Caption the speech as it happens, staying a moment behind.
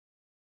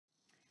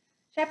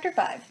Chapter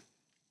 5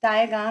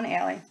 Diagon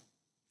Alley.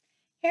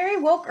 Harry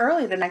woke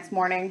early the next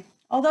morning.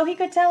 Although he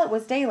could tell it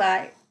was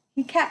daylight,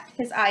 he kept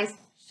his eyes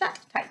shut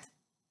tight.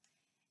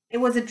 It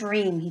was a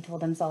dream, he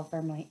told himself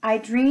firmly. I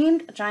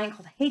dreamed a giant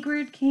called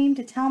Hagrid came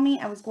to tell me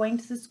I was going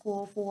to the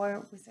school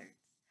for wizards.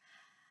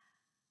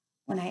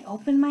 When I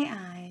open my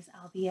eyes,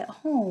 I'll be at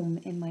home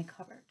in my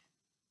cupboard.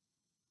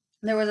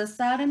 There was a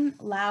sudden,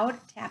 loud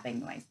tapping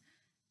noise.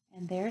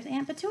 And there's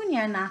Aunt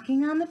Petunia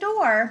knocking on the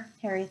door,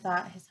 Harry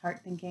thought, his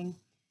heart sinking.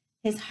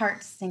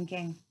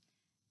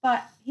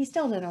 But he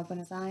still didn't open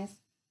his eyes.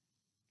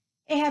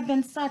 It had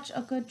been such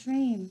a good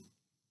dream.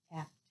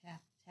 Tap,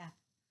 tap, tap.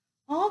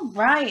 All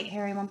right,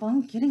 Harry mumbled,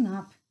 I'm getting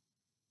up.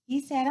 He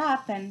sat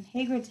up, and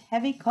Hagrid's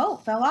heavy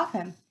coat fell off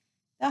him.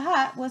 The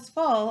hut was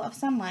full of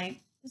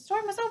sunlight. The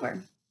storm was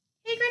over.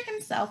 Hagrid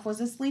himself was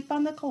asleep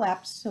on the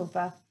collapsed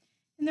sofa,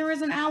 and there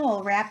was an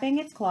owl rapping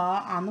its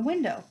claw on the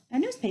window, a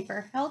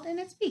newspaper held in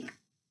its beak.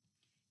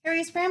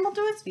 Harry scrambled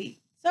to his feet,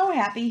 so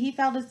happy he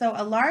felt as though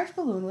a large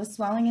balloon was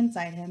swelling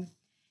inside him.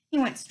 He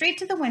went straight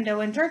to the window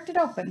and jerked it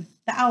open.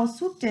 The owl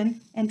swooped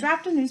in and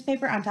dropped a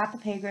newspaper on top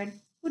of Hagrid,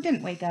 who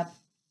didn't wake up.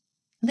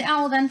 The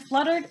owl then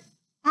fluttered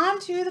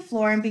onto the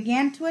floor and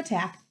began to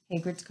attack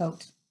Hagrid's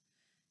coat.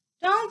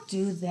 Don't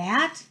do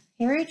that!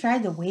 Harry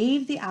tried to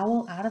wave the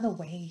owl out of the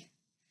way,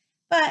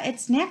 but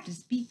it snapped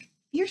its beak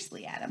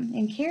fiercely at him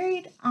and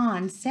carried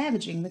on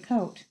savaging the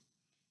coat.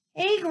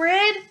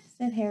 Hagrid,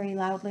 said Harry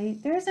loudly,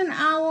 there's an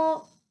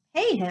owl.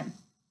 Pay him.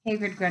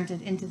 Hagrid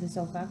grunted into the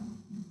sofa.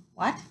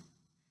 What?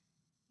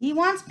 He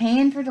wants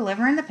paying for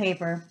delivering the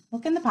paper.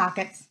 Look in the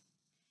pockets.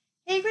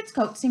 Hagrid's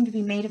coat seemed to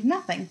be made of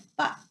nothing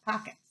but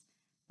pockets.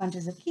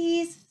 Bunches of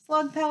keys,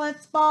 slug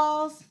pellets,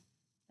 balls,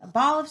 a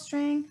ball of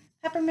string,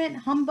 peppermint,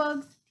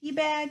 humbugs, tea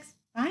bags.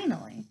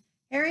 Finally,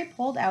 Harry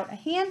pulled out a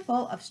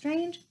handful of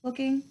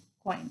strange-looking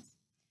coins.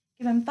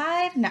 Give him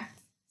 5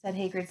 nuts, said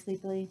Hagrid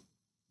sleepily.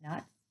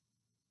 Nuts?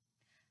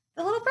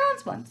 The little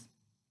bronze ones.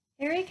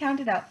 Harry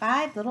counted out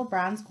 5 little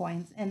bronze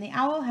coins, and the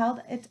owl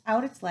held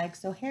out its legs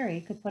so Harry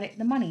could put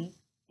the money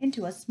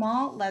into a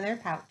small leather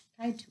pouch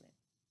tied to it.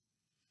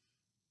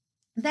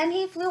 Then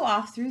he flew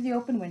off through the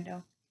open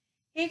window.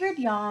 Hagrid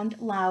yawned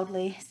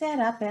loudly, sat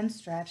up, and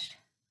stretched.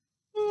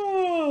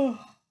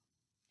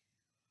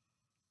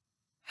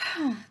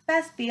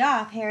 Best be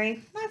off,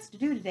 Harry. Lots to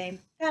do today.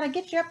 Gotta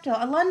get you up to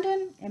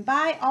London and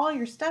buy all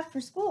your stuff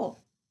for school.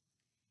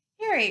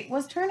 Harry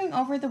was turning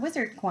over the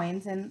wizard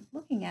coins and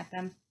looking at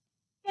them.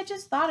 He had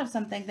just thought of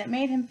something that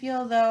made him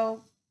feel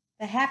though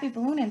the happy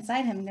balloon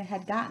inside him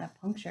had gotten a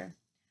puncture.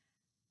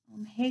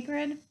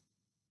 Hagrid?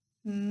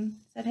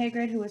 Said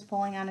Hagrid, who was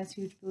pulling on his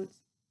huge boots.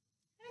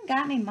 I haven't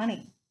got any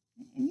money.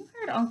 And you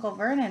heard Uncle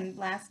Vernon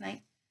last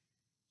night.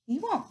 He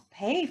won't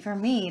pay for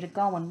me to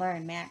go and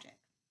learn magic.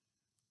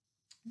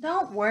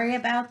 Don't worry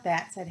about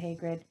that, said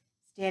Hagrid,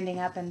 standing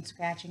up and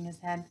scratching his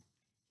head.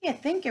 You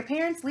think your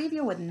parents leave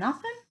you with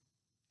nothing?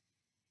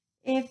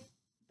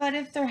 But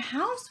if their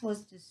house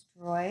was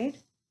destroyed,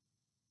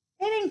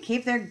 they didn't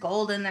keep their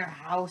gold in their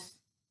house.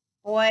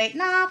 Boy,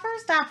 nah,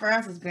 first stop for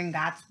us is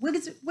Gringotts,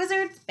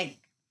 Wizard's Bank.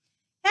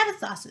 Have a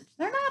sausage.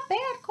 They're not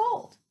bad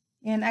cold.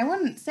 And I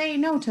wouldn't say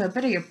no to a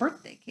bit of your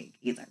birthday cake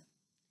either.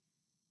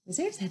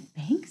 Wizards have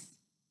banks?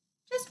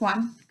 Just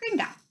one,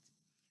 Gringotts,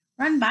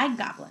 run by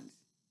goblins.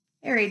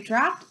 Harry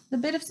dropped the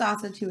bit of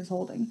sausage he was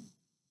holding.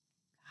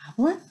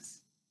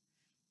 Goblins?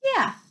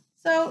 Yeah,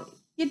 so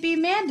you'd be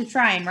mad to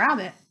try and rob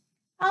it.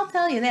 I'll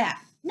tell you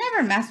that.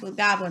 Never mess with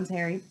goblins,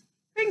 Harry.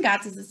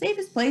 Gringotts is the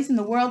safest place in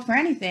the world for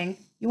anything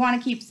you want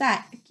to keep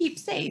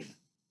safe.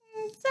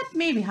 Except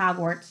maybe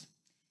Hogwarts.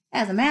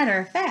 As a matter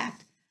of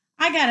fact,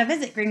 I gotta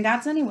visit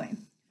Gringotts anyway.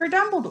 For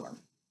Dumbledore.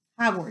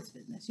 Hogwarts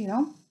business, you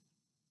know.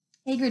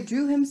 Hagrid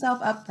drew himself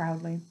up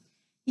proudly.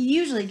 He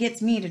usually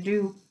gets me to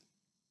do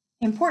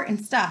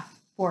important stuff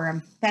for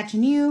him.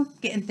 Fetching you,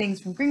 getting things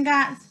from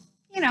Gringotts.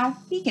 You know,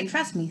 he can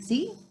trust me,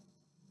 see?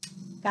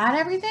 Got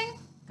everything?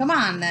 Come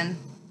on, then.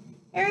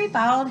 Harry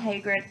followed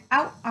Hagrid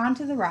out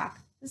onto the rock.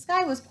 The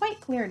sky was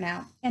quite clear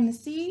now, and the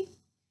sea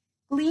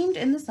gleamed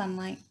in the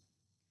sunlight.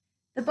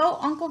 The boat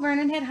Uncle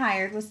Vernon had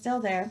hired was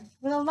still there,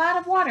 with a lot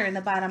of water in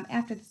the bottom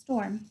after the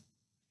storm.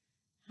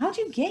 How'd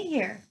you get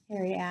here?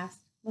 Harry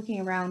asked,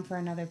 looking around for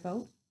another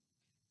boat.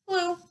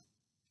 Flew,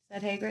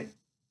 said Hagrid.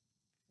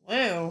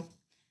 Flew?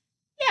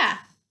 Yeah,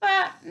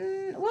 but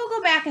we'll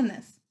go back in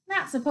this.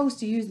 Not supposed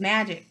to use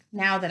magic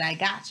now that I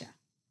gotcha.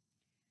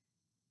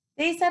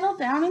 They settled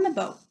down in the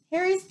boat,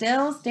 Harry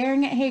still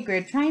staring at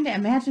Hagrid, trying to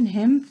imagine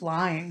him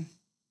flying.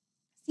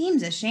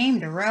 Seems a shame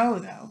to row,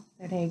 though,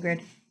 said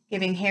Hagrid,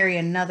 giving Harry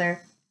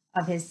another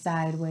of his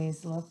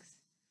sideways looks.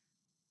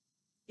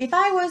 If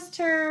I was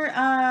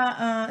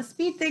to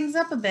speed things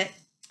up a bit,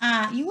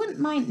 you wouldn't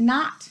mind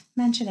not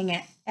mentioning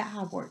it at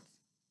Hogwarts.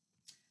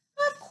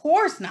 Of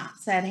course not,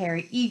 said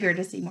Harry, eager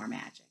to see more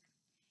magic.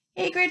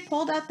 Hagrid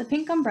pulled out the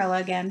pink umbrella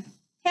again,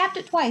 tapped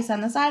it twice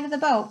on the side of the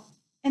boat,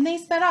 and they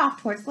sped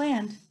off towards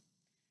land.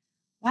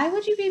 Why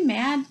would you be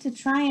mad to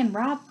try and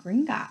rob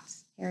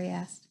Gringotts? Harry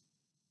asked.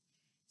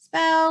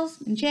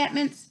 Spells,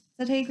 enchantments,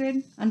 said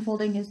Hagrid,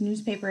 unfolding his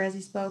newspaper as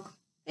he spoke.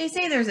 They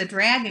say there's a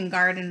dragon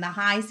guard in the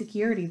high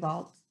security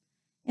vaults.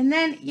 And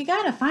then you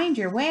gotta find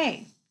your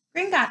way.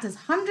 Gringotts is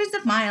hundreds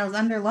of miles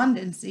under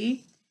London,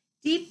 see?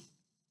 Deep,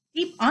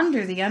 deep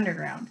under the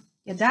underground.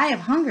 You'd die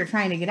of hunger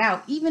trying to get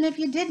out, even if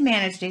you did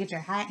manage to get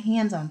your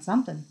hands on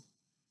something.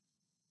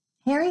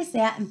 Harry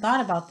sat and thought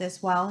about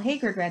this while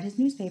Hagrid read his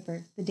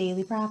newspaper, the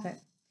Daily Prophet.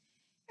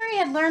 Harry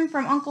had learned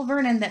from Uncle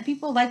Vernon that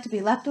people liked to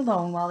be left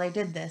alone while they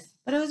did this,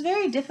 but it was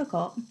very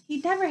difficult.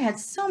 He'd never had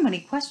so many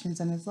questions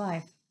in his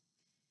life.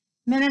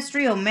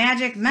 Ministry of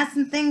Magic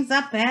messing things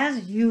up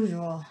as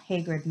usual,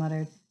 Hagrid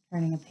muttered,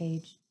 turning a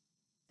page.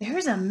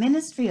 There's a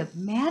Ministry of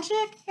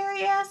Magic?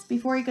 Harry asked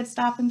before he could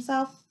stop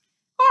himself.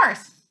 Of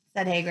course,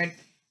 said Hagrid.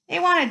 They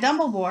wanted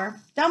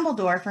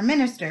Dumbledore for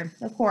minister,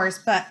 of course,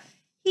 but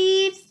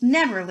he'd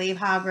never leave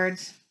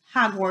Hogwarts.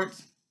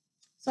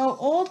 So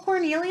old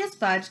Cornelius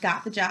Fudge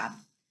got the job.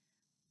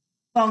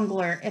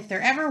 Bungler, if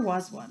there ever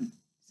was one.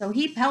 So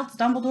he pelts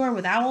Dumbledore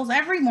with owls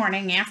every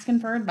morning asking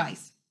for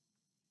advice.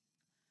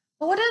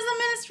 But what does the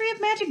Ministry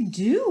of Magic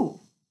do?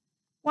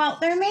 Well,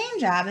 their main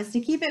job is to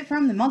keep it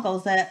from the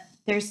Muggles that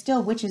there's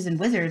still witches and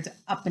wizards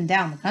up and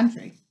down the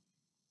country.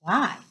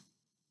 Why?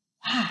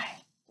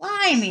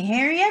 Blimey,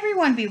 Harry,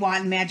 everyone be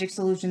wanting magic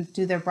solutions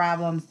to their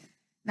problems.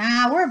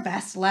 Nah, we're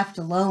best left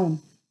alone.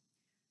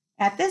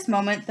 At this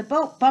moment, the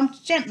boat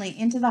bumped gently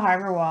into the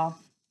harbor wall.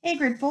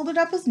 Hagrid folded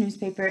up his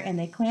newspaper and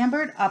they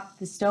clambered up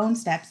the stone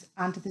steps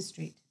onto the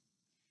street.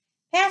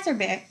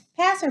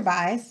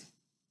 Passerbys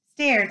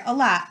stared a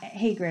lot at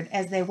Hagrid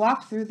as they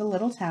walked through the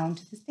little town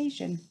to the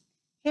station.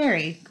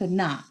 Harry could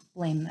not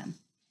blame them.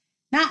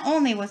 Not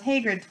only was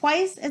Hagrid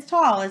twice as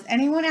tall as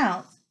anyone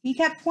else, he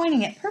kept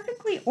pointing at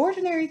perfectly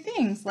ordinary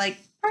things like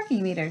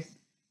parking meters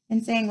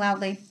and saying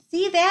loudly,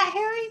 "See that,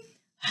 Harry?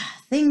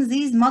 Things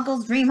these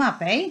Muggles dream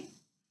up, eh?"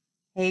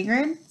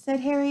 "Hagrid," said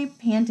Harry,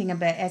 panting a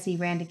bit as he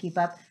ran to keep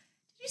up.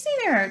 "Did you say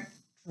there are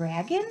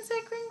dragons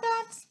at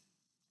Gringotts?"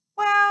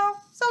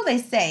 "Well, so they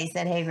say,"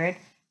 said Hagrid.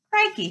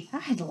 "Crikey,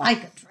 I'd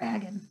like a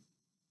dragon."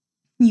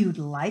 "You'd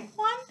like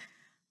one?"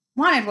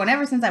 "Wanted one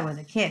ever since I was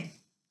a kid.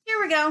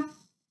 Here we go."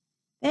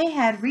 They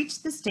had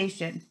reached the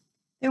station.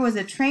 There was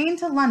a train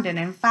to London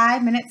in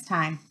 5 minutes'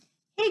 time.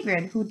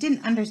 Hagrid, who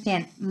didn't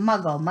understand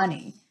Muggle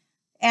money,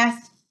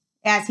 asked,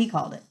 as he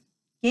called it,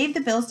 gave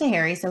the bills to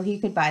Harry so he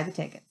could buy the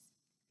tickets.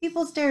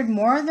 People stared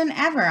more than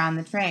ever on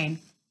the train.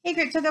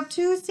 Hagrid took up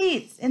 2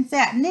 seats and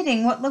sat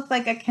knitting what looked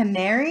like a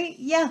canary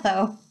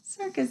yellow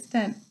circus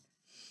tent.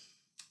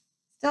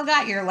 "Still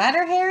got your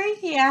letter, Harry?"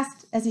 he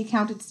asked as he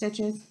counted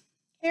stitches.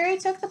 Harry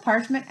took the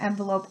parchment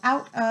envelope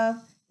out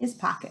of his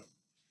pocket.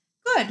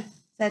 "Good,"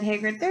 said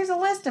Hagrid. "There's a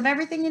list of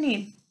everything you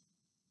need."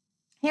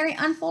 Harry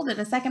unfolded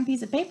a second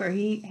piece of paper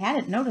he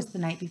hadn't noticed the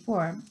night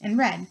before and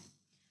read,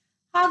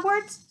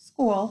 "Hogwarts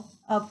School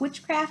of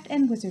Witchcraft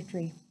and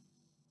Wizardry.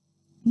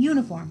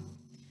 Uniform.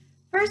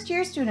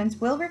 First-year students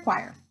will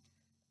require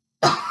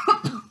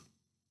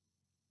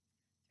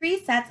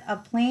 3 sets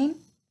of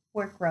plain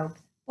work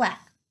robes,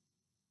 black.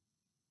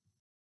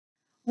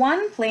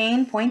 1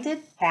 plain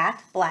pointed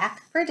hat,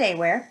 black, for day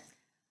wear.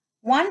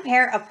 1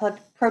 pair of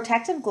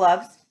protective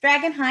gloves,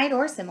 dragon hide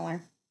or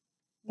similar.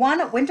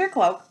 1 winter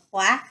cloak,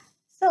 black,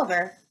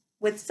 silver,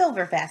 with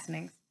silver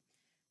fastenings.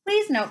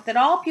 Please note that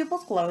all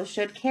pupils' clothes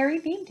should carry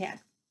name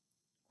tags.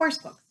 Course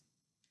books.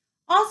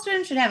 All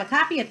students should have a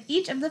copy of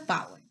each of the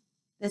following.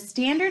 The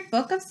Standard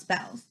Book of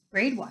Spells,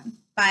 Grade 1,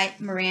 by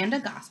Miranda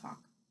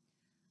Goshawk.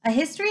 A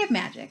History of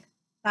Magic,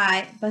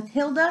 by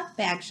Bathilda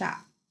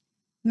Bagshot.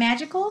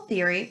 Magical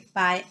Theory,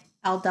 by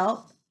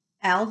Adalbert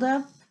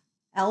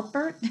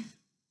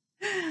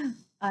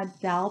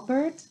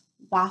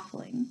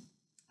Waffling.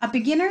 A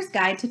Beginner's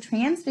Guide to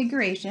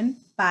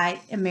Transfiguration, by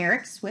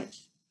Emeric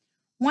Switch.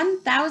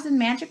 1,000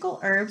 Magical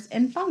Herbs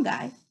and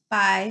Fungi,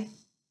 by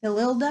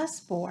Phililda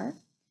Spore.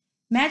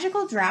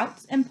 Magical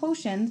Draughts and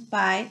Potions,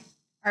 by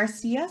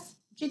Arceus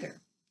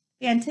Jigger.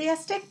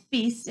 Fantastic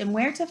Beasts and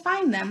Where to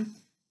Find Them,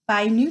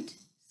 by Newt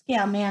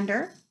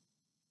Scamander.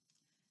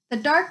 The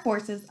Dark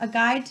Forces, A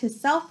Guide to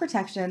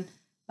Self-Protection,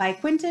 by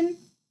Quentin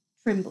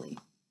Trimbley.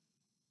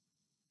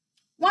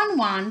 1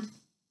 wand.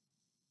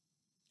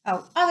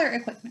 Other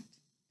equipment.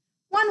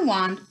 1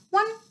 wand,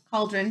 1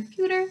 cauldron,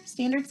 pewter,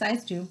 standard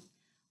size 2.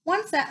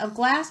 1 set of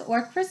glass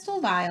or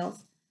crystal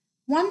vials.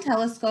 1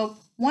 telescope,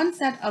 1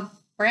 set of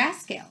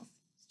brass scales.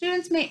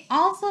 Students may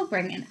also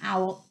bring an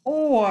owl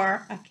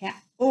or a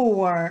cat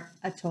or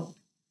a toad.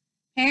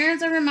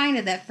 Parents are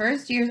reminded that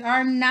first years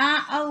are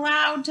not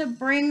allowed to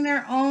bring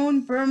their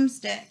own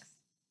broomsticks.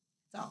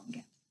 That's all I'm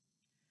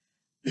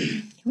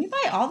getting. Can we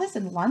buy all this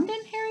in London?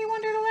 Harry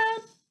wondered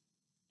aloud.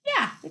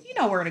 Yeah, if you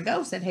know where to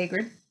go, said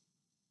Hagrid.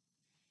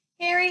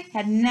 Harry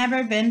had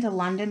never been to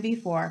London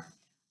before.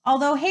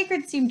 Although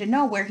Hagrid seemed to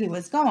know where he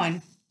was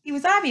going, he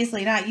was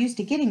obviously not used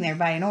to getting there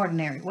by an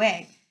ordinary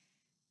way.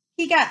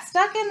 He got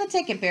stuck in the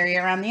ticket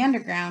barrier on the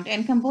underground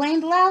and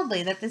complained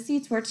loudly that the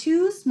seats were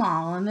too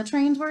small and the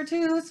trains were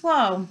too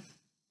slow.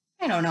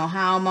 "I don't know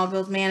how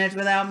Muggles manage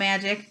without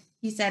magic,"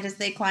 he said as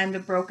they climbed a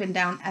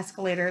broken-down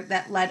escalator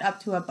that led up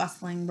to a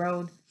bustling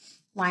road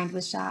lined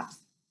with shops.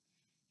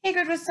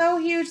 Hagrid was so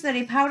huge that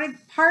he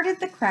parted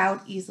the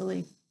crowd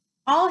easily.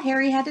 All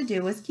Harry had to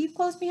do was keep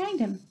close behind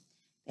him.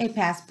 They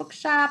passed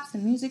bookshops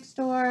and music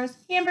stores,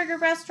 hamburger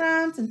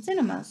restaurants and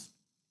cinemas,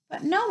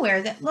 but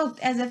nowhere that looked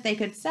as if they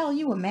could sell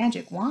you a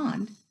magic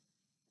wand.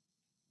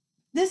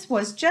 This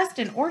was just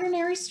an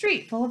ordinary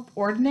street full of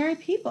ordinary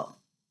people.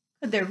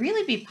 Could there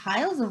really be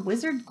piles of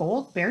wizard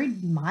gold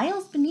buried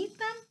miles beneath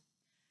them?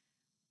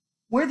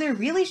 Were there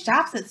really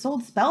shops that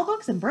sold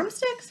spellbooks and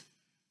broomsticks?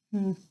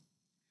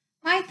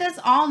 Might this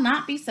all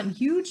not be some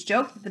huge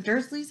joke that the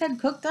Dursleys had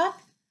cooked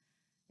up?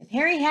 If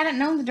Harry hadn't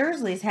known the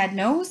Dursleys had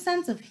no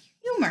sense of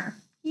humor,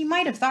 he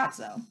might have thought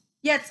so.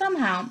 Yet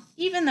somehow,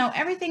 even though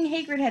everything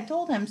Hagrid had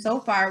told him so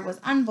far was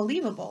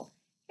unbelievable,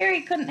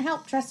 Harry couldn't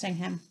help trusting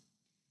him.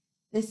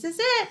 "This is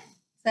it,"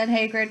 said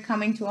Hagrid,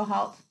 coming to a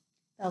halt.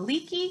 "The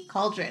Leaky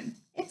Cauldron.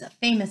 It's a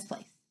famous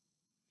place."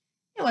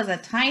 It was a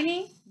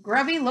tiny,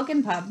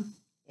 grubby-looking pub.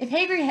 If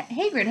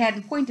Hagrid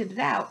hadn't pointed it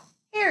out,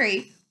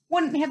 Harry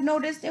wouldn't have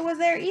noticed it was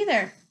there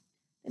either.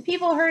 The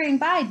people hurrying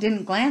by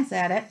didn't glance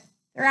at it.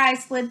 Their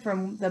eyes slid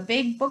from the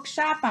big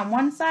bookshop on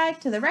one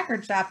side to the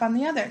record shop on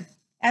the other,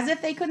 as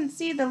if they couldn't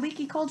see the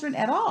Leaky Cauldron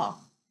at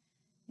all.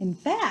 In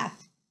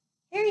fact,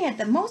 Harry had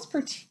the most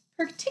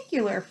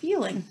particular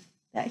feeling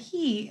that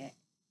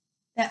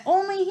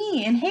only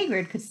he and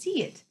Hagrid could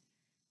see it.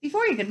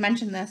 Before he could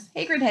mention this,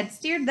 Hagrid had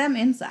steered them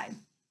inside.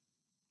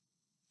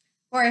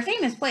 For a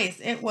famous place,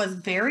 it was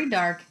very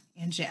dark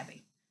and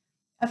shabby.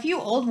 A few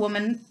old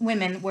women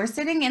were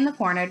sitting in the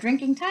corner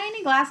drinking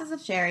tiny glasses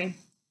of sherry.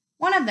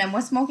 One of them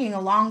was smoking a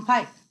long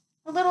pipe.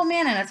 A little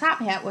man in a top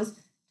hat was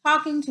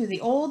talking to the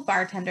old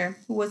bartender,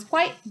 who was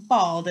quite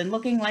bald and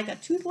looking like a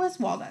toothless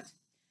walnut.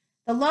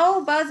 The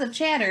low buzz of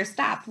chatter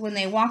stopped when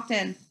they walked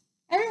in.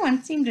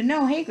 Everyone seemed to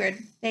know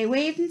Hagrid. They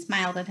waved and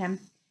smiled at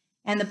him.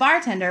 And the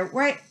bartender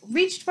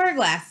reached for a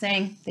glass,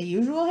 saying, "The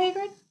usual,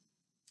 Hagrid?"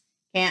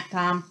 "Can't,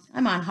 Tom.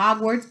 I'm on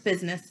Hogwarts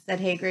business," said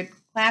Hagrid,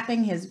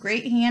 clapping his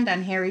great hand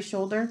on Harry's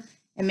shoulder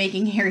and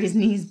making Harry's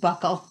knees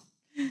buckle.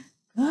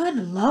 "Good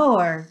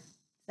Lord,"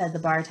 said the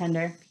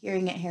bartender,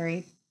 peering at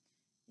Harry.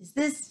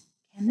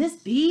 Can this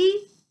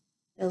be?"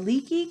 The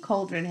Leaky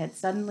Cauldron had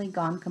suddenly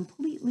gone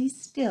completely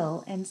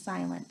still and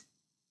silent.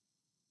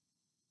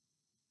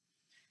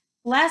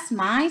 "Bless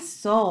my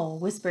soul,"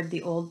 whispered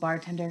the old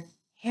bartender.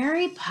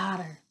 "Harry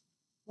Potter.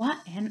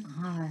 What an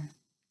honor."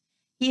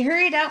 He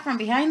hurried out from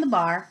behind the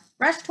bar,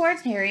 rushed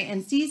towards Harry,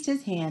 and seized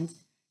his hand,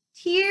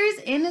 tears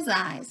in his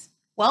eyes.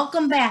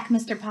 "Welcome back,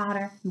 Mr.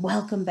 Potter.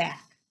 Welcome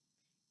back."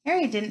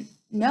 Harry didn't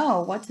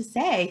know what to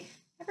say.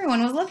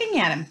 Everyone was looking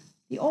at him.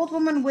 The old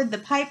woman with the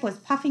pipe was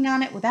puffing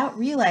on it without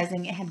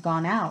realizing it had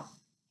gone out.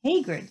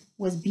 Hagrid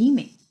was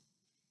beaming.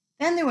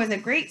 Then there was a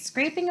great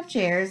scraping of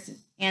chairs,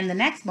 and the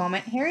next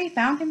moment Harry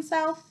found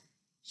himself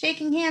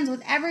shaking hands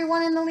with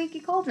everyone in the Leaky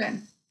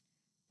Cauldron.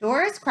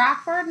 "Doris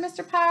Crockford,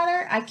 Mr.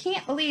 Potter, I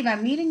can't believe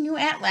I'm meeting you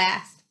at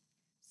last."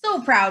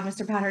 "So proud,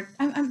 Mr. Potter.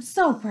 I'm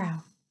so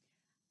proud.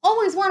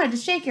 Always wanted to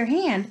shake your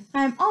hand.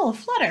 I'm all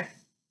aflutter."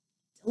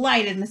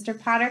 "Delighted, Mr.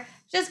 Potter.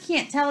 Just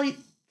can't tell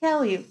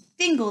you.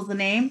 Dingle's the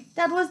name.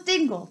 Douglas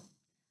Dingle."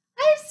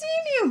 "I've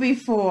seen you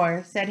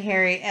before," said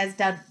Harry as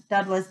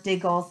Douglas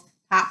Dingle's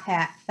top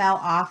hat fell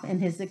off in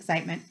his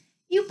excitement.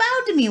 "You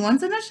bowed to me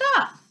once in a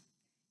shop."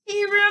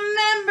 "He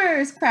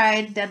remembers,"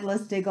 cried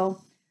Douglas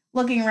Dingle,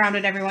 looking around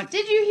at everyone.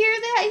 "Did you hear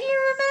that? He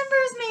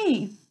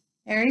remembers me."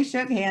 Harry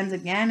shook hands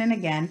again and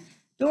again.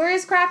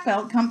 Doris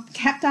Crockford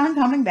kept on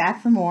coming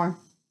back for more.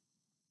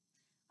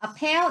 A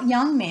pale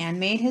young man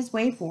made his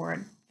way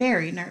forward,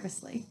 very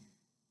nervously.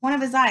 One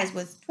of his eyes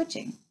was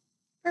twitching.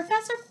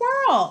 "Professor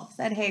Quirrell,"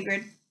 said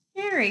Hagrid.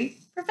 "Harry,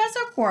 Professor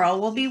Quirrell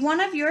will be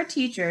one of your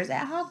teachers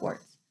at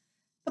Hogwarts."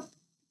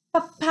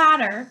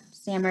 "Potter,"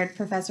 stammered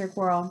Professor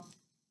Quirrell,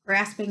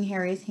 grasping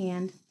Harry's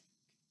hand.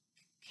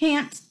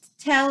 "Can't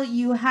tell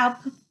you how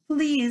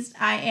pleased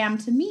I am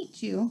to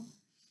meet you."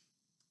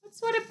 "What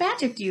sort of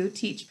magic do you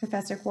teach,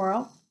 Professor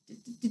Quirrell?"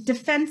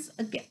 Defense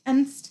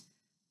against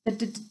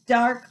the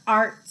dark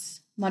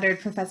arts,"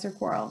 muttered Professor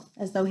Quirrell,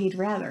 as though he'd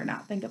rather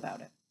not think about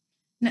it.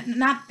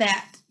 Not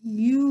that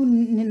you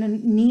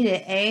need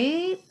it,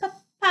 eh,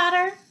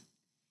 Potter?"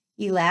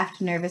 He laughed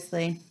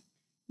nervously.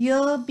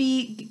 "You'll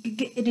be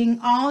getting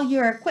all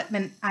your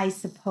equipment, I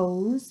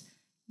suppose.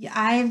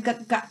 I've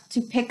got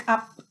to pick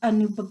up a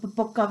new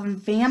book of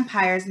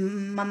vampires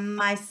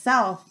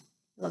myself."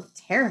 He looked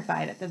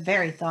terrified at the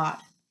very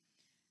thought.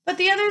 But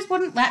the others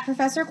wouldn't let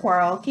Professor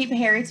Quirrell keep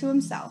Harry to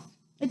himself.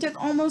 It took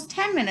almost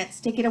 10 minutes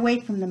to get away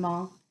from them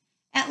all.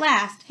 At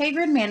last,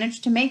 Hagrid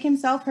managed to make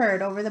himself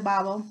heard over the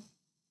babble.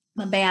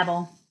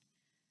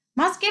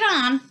 "Must get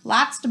on.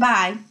 Lots to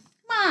buy.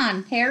 Come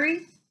on,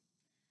 Harry."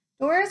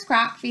 Doris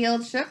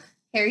Crockfield shook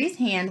Harry's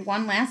hand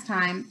one last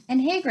time,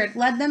 and Hagrid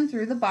led them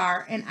through the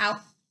bar and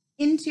out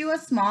into a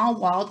small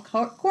walled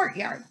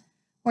courtyard,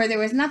 where there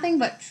was nothing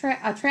but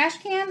a trash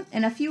can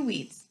and a few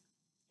weeds.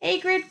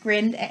 Hagrid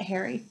grinned at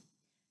Harry.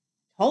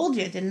 "Told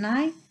you, didn't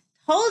I?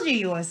 Told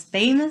you was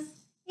famous.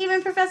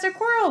 Even Professor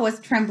Quirrell was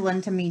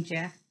trembling to meet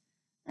you.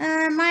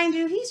 Mind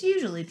you, he's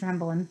usually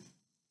trembling."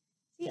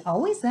 "Is he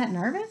always that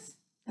nervous?"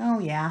 Oh,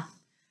 yeah.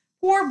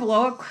 Poor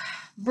bloke.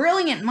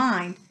 Brilliant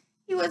mind.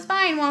 He was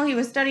fine while he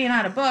was studying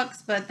out of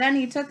books, but then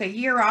he took a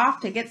year off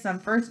to get some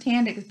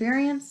first-hand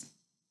experience.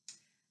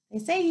 They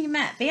say he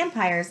met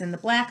vampires in the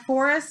Black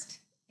Forest,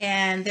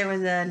 and there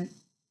was a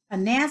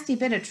nasty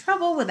bit of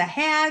trouble with a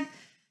hag.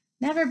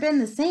 Never been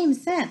the same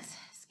since.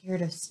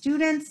 Scared of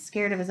students,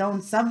 scared of his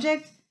own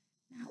subject.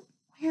 Now,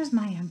 where's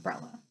my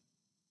umbrella?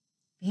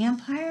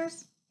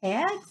 Vampires?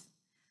 Hags?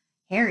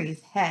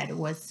 Harry's head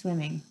was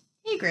swimming.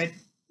 Hagrid,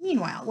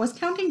 meanwhile, was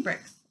counting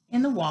bricks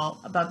in the wall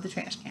above the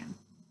trash can.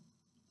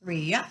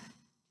 3 up,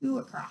 2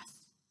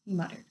 across, he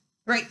muttered.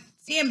 Right,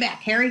 stand back,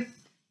 Harry.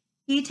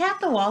 He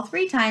tapped the wall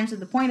 3 times with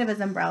the point of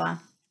his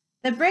umbrella.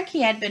 The brick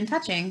he had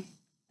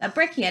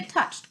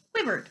touched,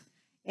 quivered.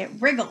 It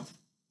wriggled.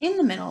 In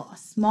the middle, a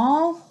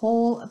small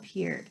hole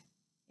appeared.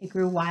 It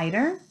grew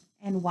wider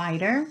and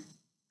wider.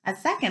 A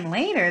second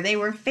later, they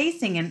were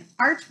facing an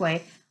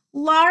archway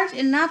large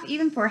enough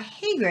even for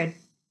Hagrid,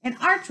 an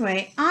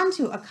archway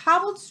onto a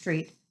cobbled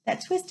street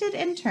that twisted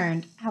and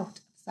turned out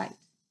of sight.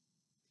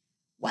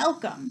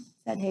 Welcome,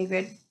 said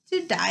Hagrid,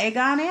 to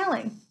Diagon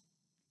Alley.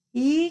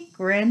 He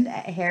grinned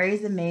at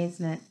Harry's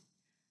amazement.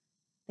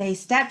 They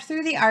stepped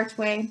through the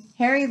archway.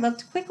 Harry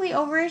looked quickly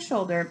over his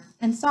shoulder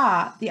and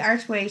saw the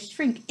archway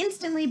shrink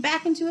instantly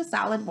back into a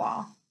solid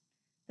wall.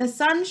 The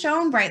sun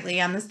shone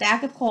brightly on the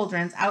stack of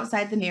cauldrons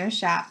outside the nearest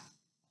shop.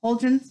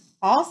 Cauldrons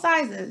all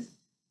sizes,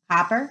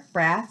 copper,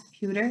 brass,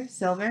 pewter,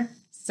 silver,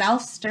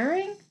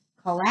 self-stirring,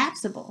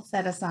 collapsible,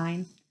 said a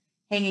sign,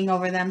 hanging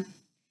over them.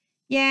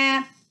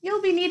 Yeah,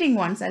 you'll be needing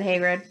one, said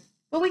Hagrid,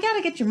 but we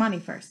gotta get your money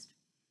first.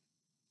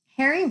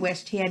 Harry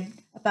wished he had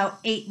about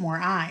 8 more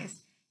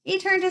eyes. He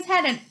turned his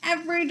head in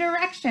every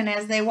direction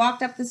as they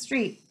walked up the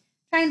street,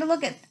 trying to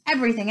look at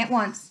everything at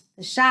once.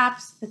 The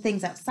shops, the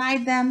things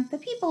outside them, the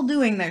people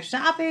doing their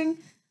shopping.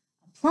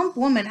 A plump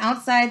woman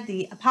outside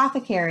the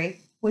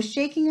apothecary was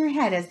shaking her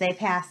head as they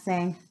passed,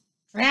 saying,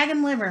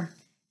 Dragon liver,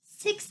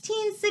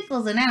 16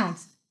 sickles an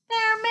ounce.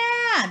 They're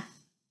mad.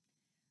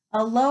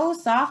 A low,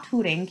 soft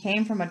hooting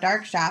came from a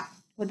dark shop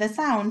with a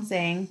sound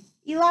saying,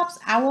 Elop's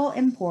Owl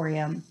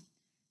Emporium.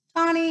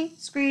 Tawny,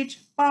 Screech,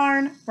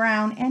 Barn,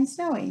 Brown, and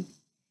Snowy.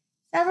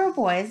 Several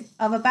boys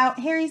of about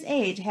Harry's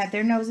age had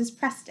their noses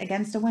pressed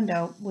against a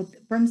window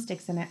with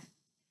broomsticks in it.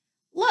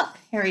 Look,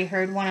 Harry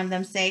heard one of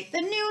them say,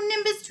 the new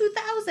Nimbus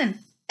 2000,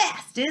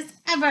 fastest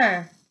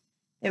ever.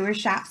 There were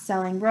shops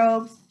selling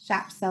robes,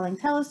 shops selling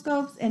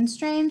telescopes, and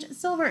strange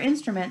silver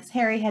instruments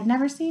Harry had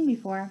never seen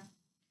before.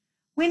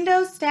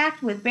 Windows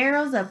stacked with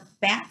barrels of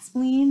bat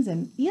spleens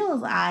and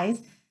eel's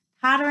eyes,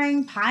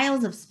 tottering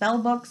piles of spell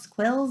books,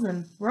 quills,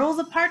 and rolls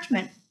of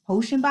parchment,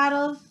 potion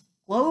bottles,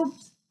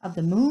 globes of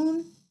the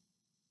moon.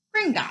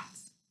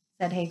 Gringotts,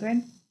 said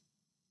Hagrid.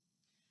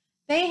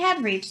 They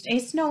had reached a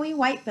snowy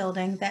white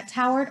building that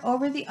towered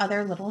over the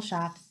other little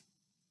shops.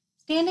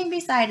 Standing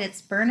beside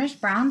its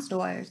burnished bronze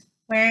doors,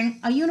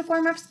 wearing a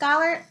uniform of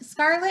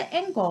scarlet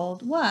and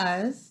gold,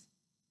 was...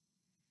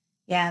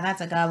 Yeah, that's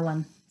a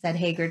goblin, said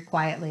Hagrid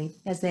quietly,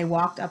 as they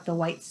walked up the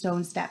white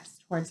stone steps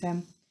towards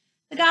him.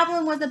 The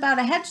goblin was about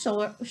a head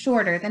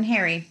shorter than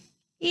Harry.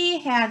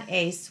 He had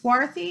a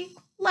swarthy,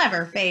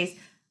 clever face,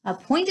 a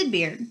pointed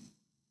beard,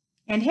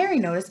 and Harry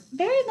noticed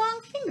very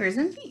long fingers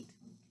and feet.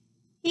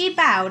 He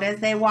bowed as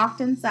they walked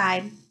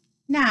inside.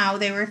 Now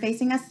they were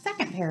facing a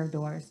second pair of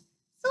doors,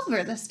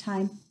 silver this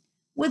time,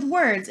 with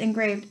words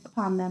engraved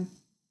upon them.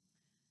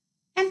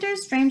 Enter,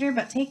 stranger,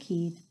 but take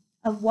heed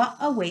of what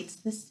awaits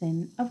the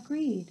sin of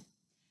greed.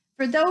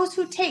 For those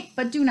who take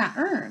but do not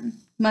earn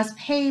must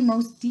pay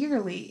most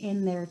dearly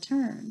in their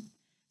turn.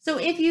 So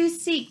if you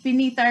seek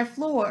beneath our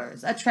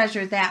floors a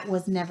treasure that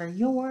was never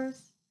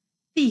yours,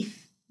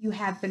 thief, you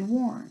have been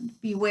warned,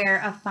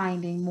 beware of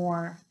finding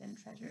more than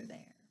treasure there.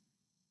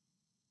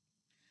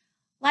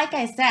 Like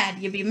I said,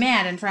 you'd be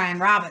mad and try and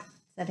rob it,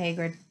 said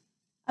Hagrid.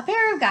 A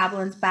pair of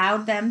goblins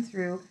bowed them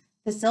through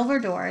the silver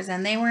doors,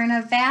 and they were in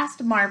a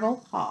vast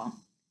marble hall.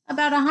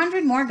 About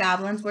 100 more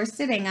goblins were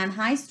sitting on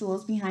high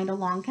stools behind a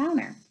long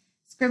counter,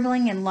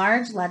 scribbling in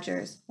large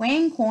ledgers,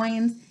 weighing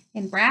coins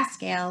in brass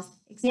scales,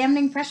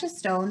 examining precious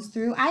stones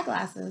through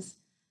eyeglasses.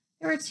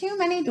 There were too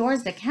many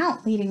doors to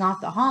count leading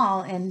off the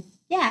hall, and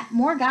yet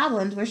more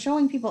goblins were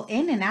showing people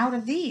in and out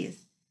of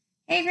these.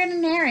 Hagrid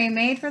and Harry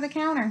made for the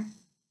counter.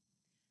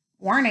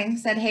 Warning,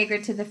 said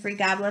Hagrid to the free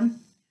goblin.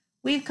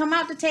 We've come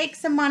out to take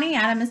some money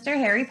out of Mr.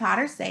 Harry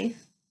Potter's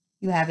safe.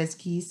 You have his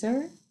key,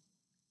 sir?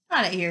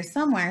 Got it here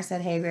somewhere,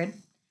 said Hagrid.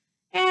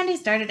 And he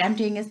started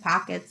emptying his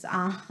pockets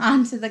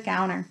onto the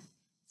counter,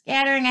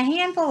 scattering a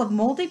handful of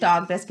moldy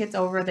dog biscuits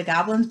over the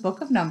goblin's book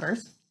of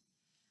numbers.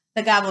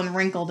 The goblin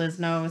wrinkled his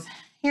nose.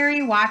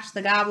 Harry watched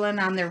the goblin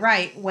on the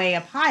right weigh a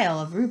pile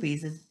of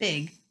rubies as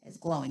big as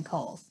glowing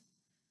coals.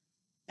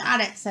 Got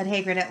it, said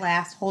Hagrid at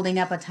last, holding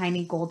up a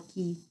tiny gold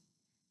key.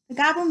 The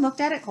goblin looked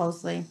at it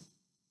closely.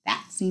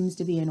 That seems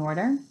to be in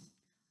order.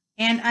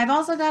 And I've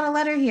also got a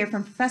letter here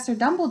from Professor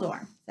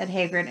Dumbledore, said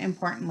Hagrid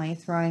importantly,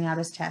 throwing out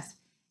his chest.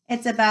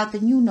 It's about the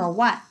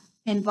you-know-what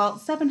in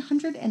Vault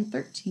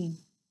 713.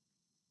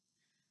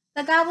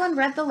 The goblin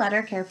read the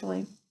letter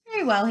carefully. Very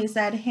Very well, he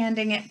said,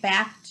 handing it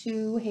back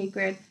to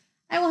Hagrid.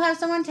 I will have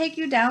someone take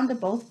you down to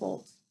both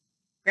vaults.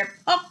 Grip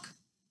Hook!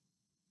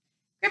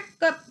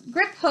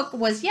 Grip Hook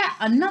was yet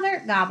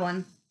another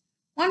goblin.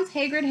 Once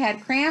Hagrid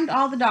had crammed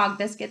all the dog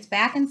biscuits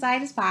back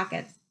inside his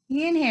pockets,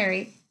 he and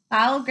Harry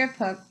followed Grip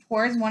Hook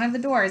towards one of the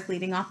doors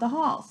leading off the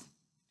halls.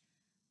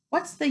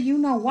 What's the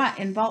you-know-what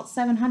in Vault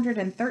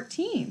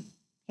 713?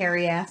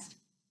 Harry asked.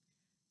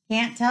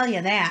 Can't tell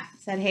you that,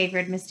 said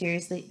Hagrid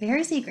mysteriously.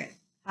 Very secret.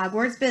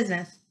 Hogwarts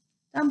business.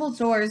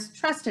 Dumbledore's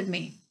trusted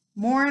me.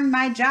 More'n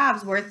my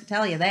job's worth to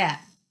tell you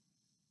that.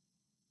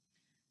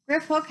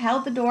 Grip Hook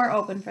held the door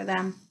open for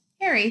them.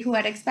 Harry, who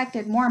had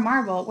expected more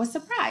marble, was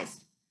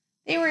surprised.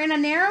 They were in a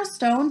narrow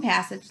stone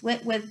passage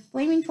lit with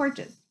flaming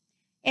torches.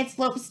 It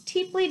sloped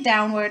steeply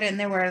downward, and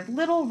there were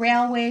little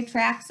railway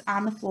tracks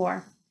on the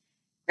floor.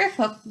 Grip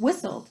Hook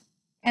whistled,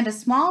 and a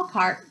small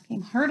cart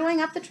came hurtling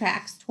up the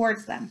tracks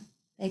towards them.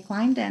 They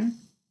climbed in,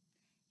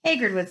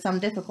 Hagrid with some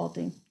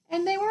difficulty,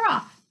 and they were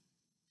off.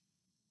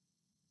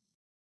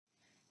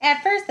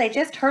 At first, they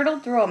just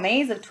hurtled through a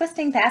maze of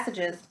twisting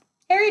passages.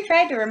 Harry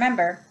tried to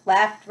remember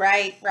left,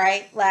 right,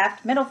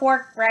 left, middle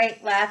fork,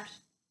 right, left,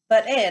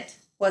 but it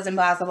was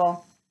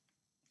impossible.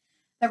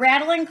 The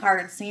rattling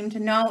cart seemed to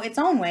know its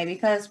own way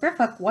because Grip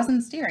Hook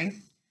wasn't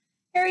steering.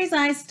 Harry's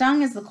eyes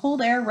stung as the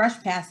cold air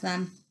rushed past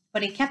them,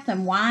 but he kept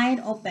them wide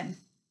open.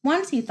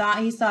 Once he thought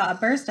he saw a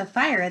burst of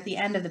fire at the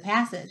end of the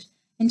passage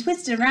and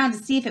twisted around to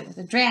see if it was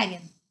a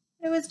dragon.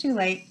 It was too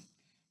late.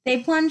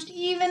 They plunged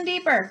even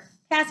deeper,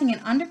 passing an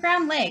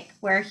underground lake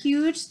where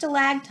huge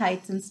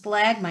stalactites and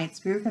stalagmites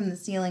grew from the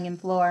ceiling and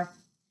floor.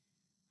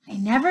 I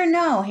never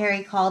know,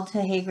 Harry called to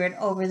Hagrid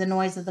over the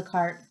noise of the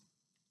cart.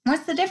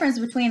 What's the difference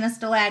between a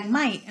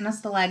stalagmite and a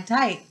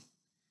stalactite?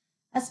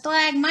 A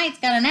stalagmite's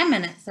got an M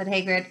in it, said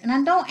Hagrid,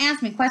 and don't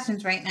ask me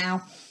questions right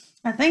now.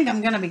 I think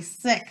I'm going to be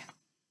sick.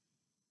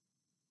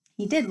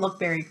 He did look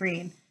very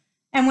green,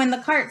 and when the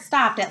cart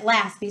stopped at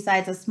last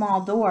beside a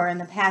small door in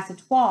the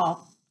passage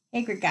wall,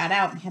 Hagrid got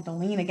out and had to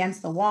lean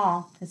against the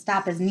wall to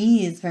stop his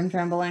knees from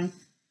trembling.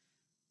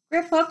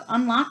 Grip Hook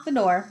unlocked the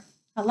door.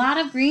 A lot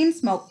of green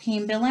smoke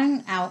came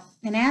billowing out,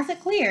 and as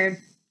it cleared,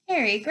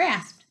 Harry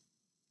gasped.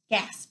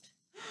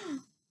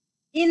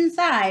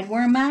 Inside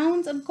were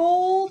mounds of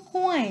gold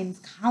coins,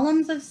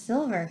 columns of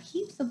silver,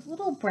 heaps of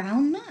little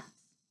brown nuts.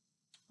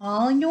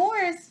 All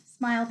yours,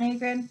 smiled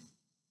Hagrid.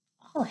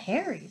 All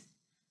Harry's.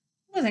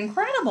 It was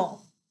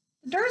incredible.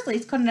 The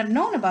Dursleys couldn't have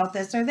known about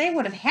this, or they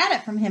would have had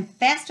it from him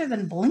faster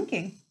than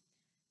blinking.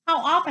 How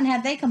often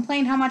had they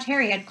complained how much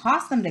Harry had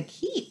cost them to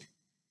keep?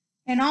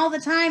 And all the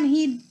time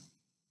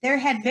there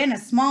had been a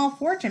small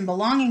fortune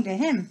belonging to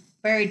him,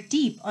 buried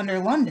deep under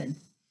London.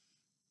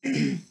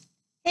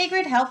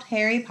 Hagrid helped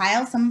Harry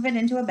pile some of it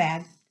into a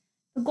bag.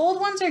 The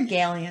gold ones are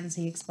galleons,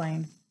 he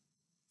explained.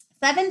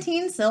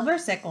 17 silver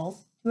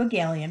sickles to a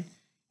galleon,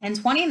 and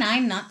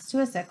 29 nuts to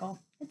a sickle.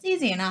 It's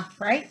easy enough,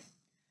 right?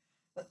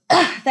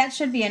 That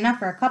should be enough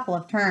for a couple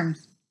of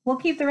terms. We'll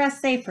keep the rest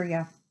safe for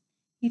you.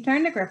 He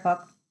turned to Grip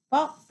Hook.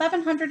 Vault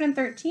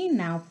 713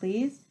 now,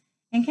 please.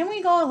 And can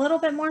we go a little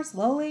bit more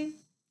slowly?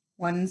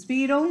 One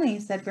speed only,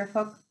 said Grip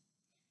Hook.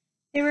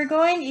 They were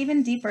going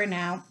even deeper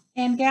now,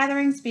 and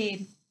gathering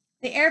speed.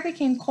 The air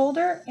became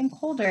colder and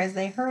colder as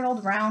they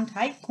hurtled round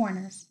tight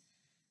corners.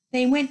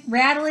 They went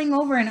rattling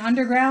over an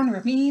underground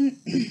ravine,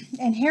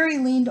 and Harry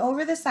leaned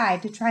over the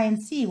side to try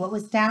and see what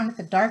was down at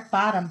the dark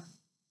bottom.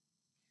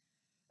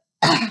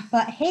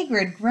 But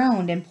Hagrid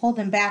groaned and pulled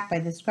him back by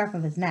the scruff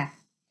of his neck.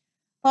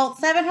 Vault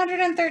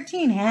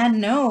 713 had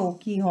no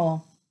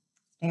keyhole.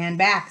 Stand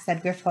back,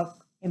 said Grip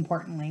Hook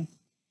importantly.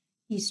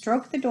 He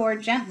stroked the door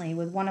gently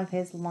with one of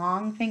his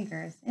long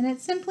fingers, and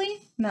it simply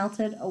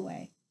melted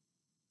away.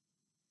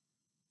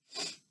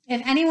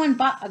 If anyone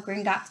but a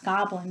Gringotts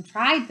goblin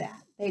tried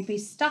that, they'd be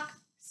sucked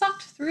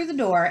through the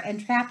door and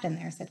trapped in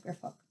there, said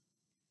Grip Hook.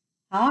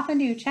 How often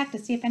do you check to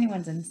see if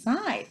anyone's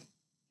inside?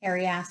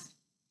 Harry asked.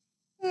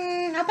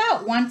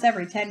 About once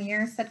every 10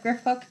 years, said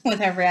Grip Hook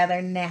with a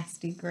rather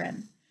nasty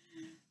grin.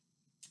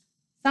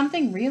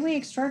 Something really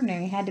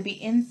extraordinary had to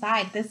be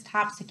inside this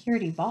top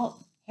security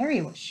vault,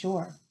 Harry was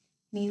sure,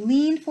 and he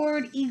leaned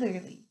forward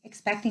eagerly,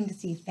 expecting to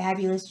see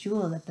fabulous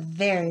jewels at the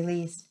very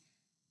least.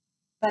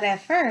 But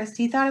at first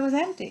he thought it was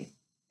empty.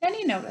 Then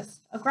he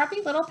noticed a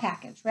grubby little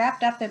package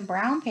wrapped up in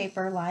brown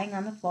paper lying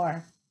on the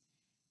floor.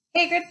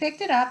 Hagrid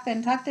picked it up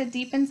and tucked it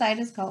deep inside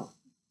his coat.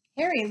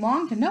 Harry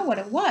longed to know what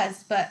it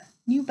was, but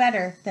knew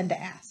better than to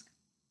ask.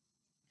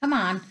 Come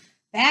on,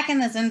 back in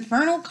this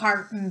infernal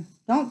cart, and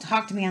don't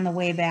talk to me on the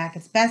way back.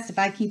 It's best if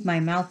I keep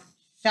my mouth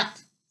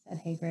shut,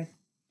 said Hagrid.